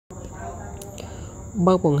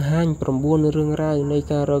បើបង្ហាញ9រឿងរ៉ាវនៃ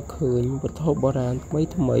ការរកឃើញវត្ថុបុរាណថ្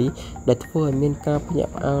មីដែលធ្វើឲ្យមានការភ្ញា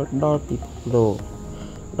ក់ផ្អើលដល់ពិភពលោក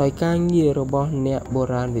ដោយការងាររបស់អ្នកបុ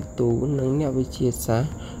រាណវិទូនិងអ្នកវិទ្យាសាស្ត្រ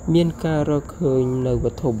មានការរកឃើញនៅវ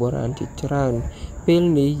ត្ថុបុរាណជាច្រើនពេល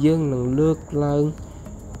នេះយើងនឹងលើក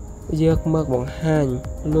មកបង្ហាញ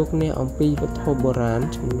លោកអ្នកអំពីវត្ថុបុរាណ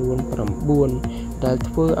ចំនួន9ដែល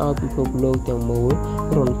ធ្វើឲ្យពិភពលោកទាំងមូល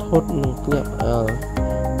រន្ធត់និងភ្ញាក់ផ្អើល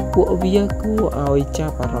ពួកវាគួរឲ្យចា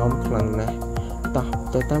ប់អារម្មណ៍ខ្លាំងណាស់តោះ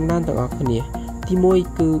ទៅតាមដានទាំងអស់គ្នាទី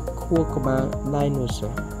1គឺខួរក្បាល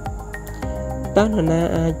Dinosaur តើនរណា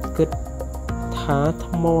អាចគិតថា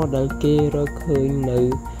ថ្មដែលគេរកឃើញនៅ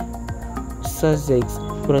Sussex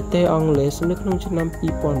ប្រទេសអង់គ្លេសនៅក្នុងឆ្នាំ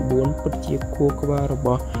2004ពិតជាខួរក្បាលរប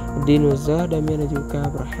ស់ Dinosaur ដែលមានអាយុកាល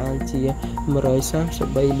ប្រហែលជា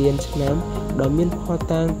133លានឆ្នាំដែលមានភស្តុ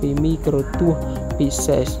តាងពីមីក្រូទស្សន៍ពិ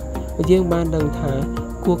សេសយើងបានដឹងថា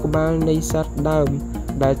ខួរក្បាលនៃសត្វដើម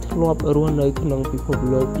ដែលធ្លាប់រស់នៅក្នុងពិភព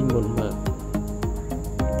លោកពីមុនមក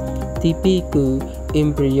ទី2គឺ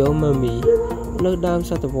Embryo Mummy នៅដើម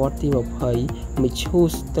សតវត្សទី20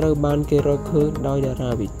 Michus ត្រូវបានគេរកឃើញដោយតា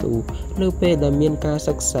រាវិទូនៅពេលដែលមានការ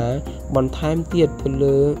សិក្សាបន្ថែមទៀតទៅ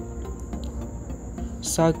លើ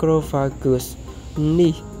Sarcophagus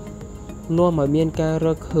នេះនាំឲ្យមានការរ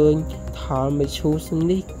កឃើញថល Michus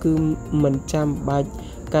នេះគឺមិនចាំបាច់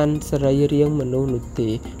កាន់សរីរាង្គមនុស្សនោះទេ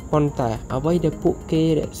ប៉ុន្តែអ្វីដែលពួកគេ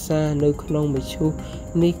រក្សានៅក្នុងមឈូស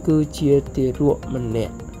នេះគឺជាទារកម្នា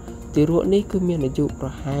ក់ទារកនេះគឺមានអាយុប្រ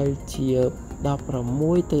ហែលជា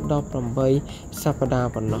16ទៅ18សប្តា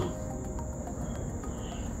ហ៍ប៉ុណ្ណោះ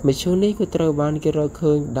មឈូសនេះគឺត្រូវបានគេរក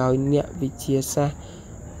ឃើញដោយអ្នកវិទ្យាសាស្ត្រ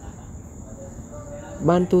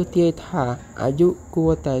បានទូទាយថាអាយុគួ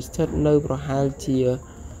រតែស្ថិតនៅប្រហែលជា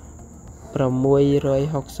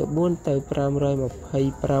664ទៅ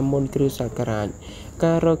525មុនគ្រិស្តសករាជ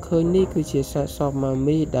ការរកឃើញនេះគឺជាសាកសពម៉ា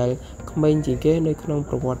មីដែលក្មេងជាងគេនៅក្នុង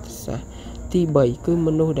ប្រវត្តិសាស្ត្រទី3គឺម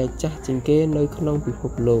នុស្សដែលចាស់ជាងគេនៅក្នុងពិភ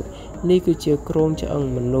ពលោកនេះគឺជាគ្រោងឆ្អឹង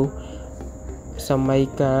មនុស្សសម័យ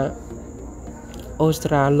កាល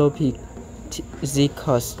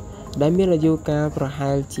Australopithecus ដែលមានអាយុកាលប្រ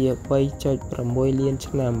ហែលជា 3.6 លាន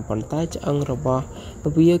ឆ្នាំប៉ុន្តែឆ្អឹងរបស់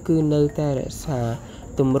វាគឺនៅតែរក្សា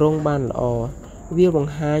ទម្រង់បានល្អវាប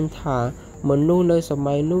ង្ហាញថាមនុស្សនៅស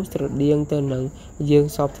ម័យនោះស្រដៀងទៅនឹងយើង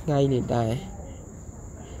សពថ្ងៃនេះដែរ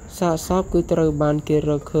សាកសពគឺត្រូវបានគេ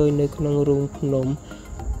រកឃើញនៅក្នុងរូងភ្នំ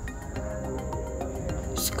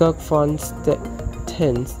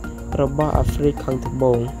Skogfonteins របស់អាហ្វ្រិកខាងត្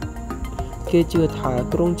បូងគេជឿថា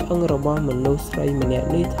គ្រោងឆ្អឹងរបស់មនុស្សស្រីម្នាក់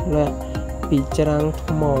នេះធ្លាក់ពីច្រាំង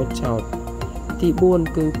ថ្មចោតទី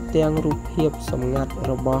4គឺផ្ទាំងរូបភាពសម្ងាត់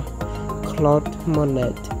របស់ Claude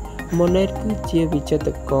Monet គឺជាវិចិ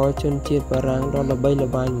ត្រករជនជាតិបារាំងដ៏ល្បី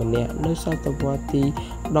ល្បាញម្នាក់នៅសតវត្សទី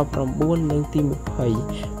19និងទី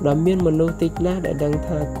20ដែលមានមនុស្សតិចណាស់ដែលដឹង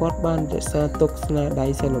ថាគាត់បានរក្សាទុកស្នាដៃ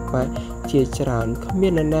សិល្បៈជាច្រើនគ្មា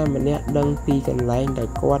ននរណាម្នាក់ដឹងពីកន្លែងដែល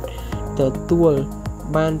គាត់ទទួល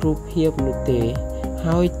បានរូបភាពនោះទេ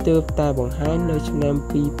ហើយទើបតែបង្ហាញនៅឆ្នាំ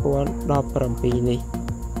2017នេះ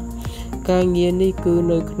ការងារនេះគឺ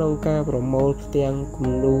នៅក្នុងការប្រមូលផ្ទាំងគំ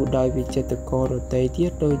នូរដោយវិចិត្រករដទៃទៀ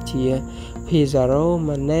តដូចជា Pizarro,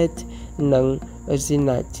 Monet និង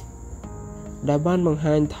Zinat ដែលបានបង្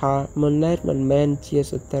ហាញថា Monet មិនមែនជា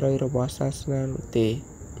សត្រូវរបស់សាសនានោះទេ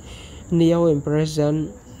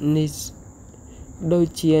Neo-Impressionist ដូច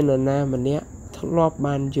ជានរណាម្នាក់ធ្លាប់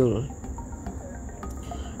បានយល់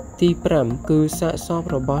ទី5គឺសាកសព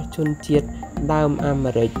របស់ជនជាតិដើមអា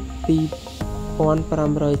មេរិក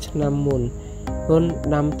2500ឆ្នាំមុន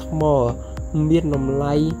ដាំថ្មមានតម្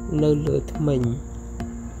លៃនៅលើធ្មេញ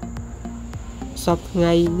សពថ្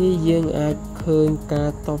ងៃនេះយើងអាចឃើញការ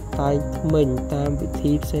តុបតែងធ្មេញតាមវិ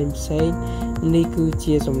ធីផ្សេងនេះគឺ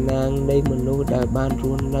ជាសំណាងនៃមនុស្សដែលបានរ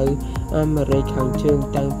ស់នៅអាមេរិកខាងជើង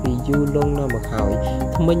តាំងពីយូរលង់ណាស់មកហើយ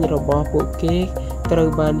ធ្មេញរបស់ពួកគេត្រូវ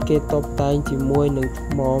បានគេតុបតែងជាមួយនឹងថ្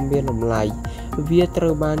មមានតម្លៃវាត្រូ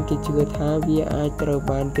វបានគេជឿថាវាអាចត្រូវ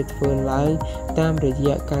បានគេធ្វើឡើងតាមរ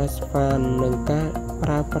យៈការស្វែងនិងការប្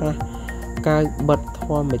រើប្រាស់កាវបិទធ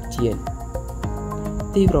ម្មជាតិ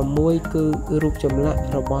ទី6គឺរូបចម្លាក់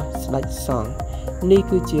របស់ស្ដេចសង្ឃនេះ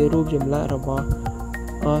គឺជារូបចម្លាក់របស់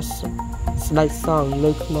ស្ដេចសង្ឃ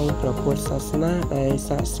នៅក្នុងព្រះពុទ្ធសាសនាដែល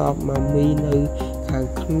សាកសពម៉ាមីនៅខាង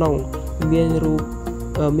ក្នុង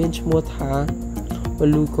មានឈ្មោះថា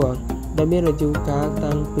Beluga ដែលមានអាយុកាល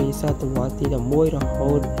តាំងពីសតវត្សទី11រ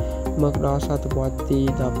ហូតមកដល់សតវត្សទី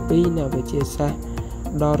12នៃវិទ្យាសាស្ត្រ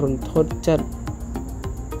ដ៏រន្ធត់ចិត្ត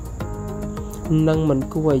និងមិន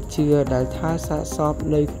គួរឲ្យជឿដែលថាសាកសព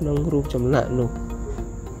នៅក្នុងរូបចម្លាក់នោះ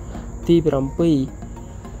ទី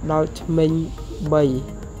7ដោយឆ្មេញ3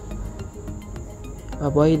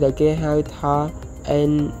 អ្វីដែលគេហៅថា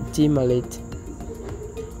enigmatic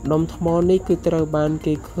ដុំថ្មនេះគឺត្រូវបាន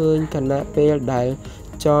គេឃើញខណៈពេលដែល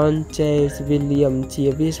John J. Williams ជា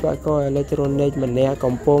វិស្វករអេឡិចត្រូនិកម្នាក់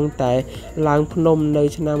កំពុងតែឡើងភ្នំនៅ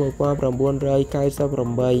ឆ្នាំ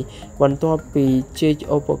 1998 បន្ទាប់ពីជីក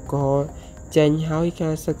ឧបករណ៍ចេញហើយ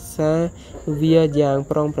ការសិក្សាវាយ៉ាង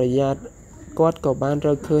ប្រុងប្រយ័ត្នគាត់ក៏បានរ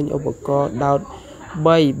កឃើញឧបករណ៍ដោត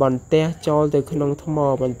3បន្ទះចូលទៅក្នុងថ្ម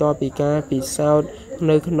បន្ទាប់ពីការពិសោធន៍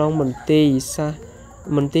នៅក្នុងមន្ទីរ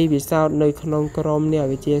ពិសោធន៍នៅក្នុងក្រុមអ្នក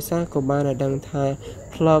វិទ្យាសាស្ត្រក៏បានឲ្យដឹងថា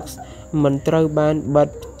plugs មិនត្រូវបានបិទ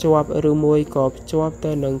ភ្ជាប់ឬមួយក៏ភ្ជាប់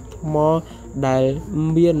ទៅនឹងថ្មដែល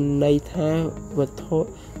មានន័យថាវត្ថុ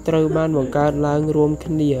ត្រូវបានបង្កើតឡើងរួម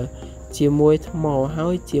គ្នាជាមួយថ្មហើ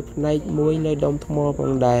យជាផ្នែកមួយនៃដុំថ្មផ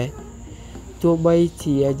ងដែរទោះបី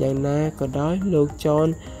ជាយ៉ាងណាក៏ដោយលោក John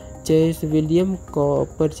J. Williams ក៏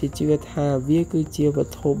ពិតជាជឿថាវាគឺជាវ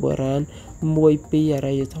ត្ថុបុរាណមួយពីអ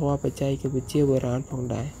រិយធម៌បច្ចេកវិទ្យាបុរាណផង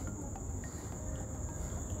ដែរ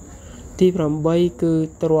ទី8គឺ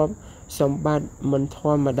ទ្រព្យសម្បត្តិមិនធ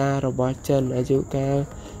ម្មតារបស់ចិនអាយុកាល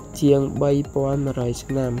ជាង 3,100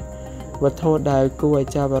 ឆ្នាំវត្ថុដែលគួរឲ្យ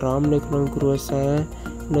ចាប់អារម្មណ៍នៅក្នុងគ្រួសារ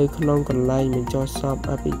នៅក្នុងកន្លែងបញ្ចុះសព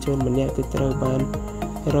អភិជនម្នាក់គឺត្រូវបាន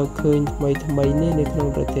រកឃើញថ្មីនេះនៅក្នុង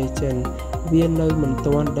ប្រទេសចិនវានៅមិន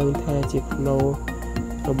ទាន់ដឹងថាជាផ្នូរ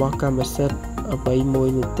របស់កម្មសិទ្ធិអ្វីមួយ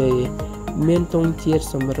នោះទេមានទង់ជាតិ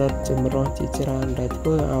សម្រិតចម្រុះជាច្រើនដែលធ្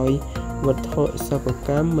វើឲ្យវត្ថុសិប្បក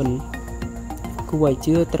ម្មមិនគួរឲ្យ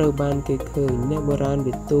ជឿត្រូវបានគេឃើញអ្នកបុរាណ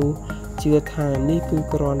វិទូជឿថានេះគឺ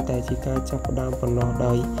គ្រាន់តែជាការចាប់ផ្ដើមប៉ុណ្ណោះ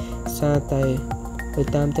ដោយសារតែទៅ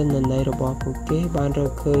តាមទិន្នន័យរបស់ពួកគេបានរ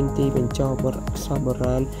កឃើញទីបញ្ចុះសពបុ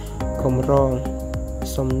រាណកម្រង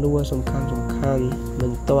សំណួរសំខាន់មិ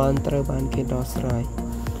នទាន់ត្រូវបានគេដោះស្រាយ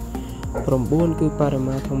9គឺបរិ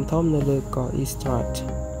មាណធំនៅលើកោះ Eastchart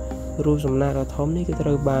រូបសំណាកដ៏ធំនេះគឺត្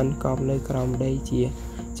រូវបានកប់នៅក្រោមដីជា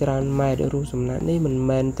ច្រើនម៉ែត្ររូបសំណាកនេះមិន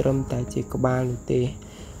មែនត្រឹមតែជាក្បាលនោះទេ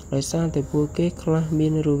ដោយសារតែពួកគេខ្លះមា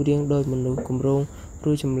នរូបរាងដូចមនុស្សគម្រោង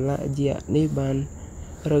រូបចម្លាក់យក្សនេះបាន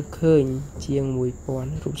រកឃើញជាង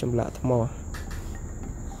 1000 រូបចម្លាក់ថ្ម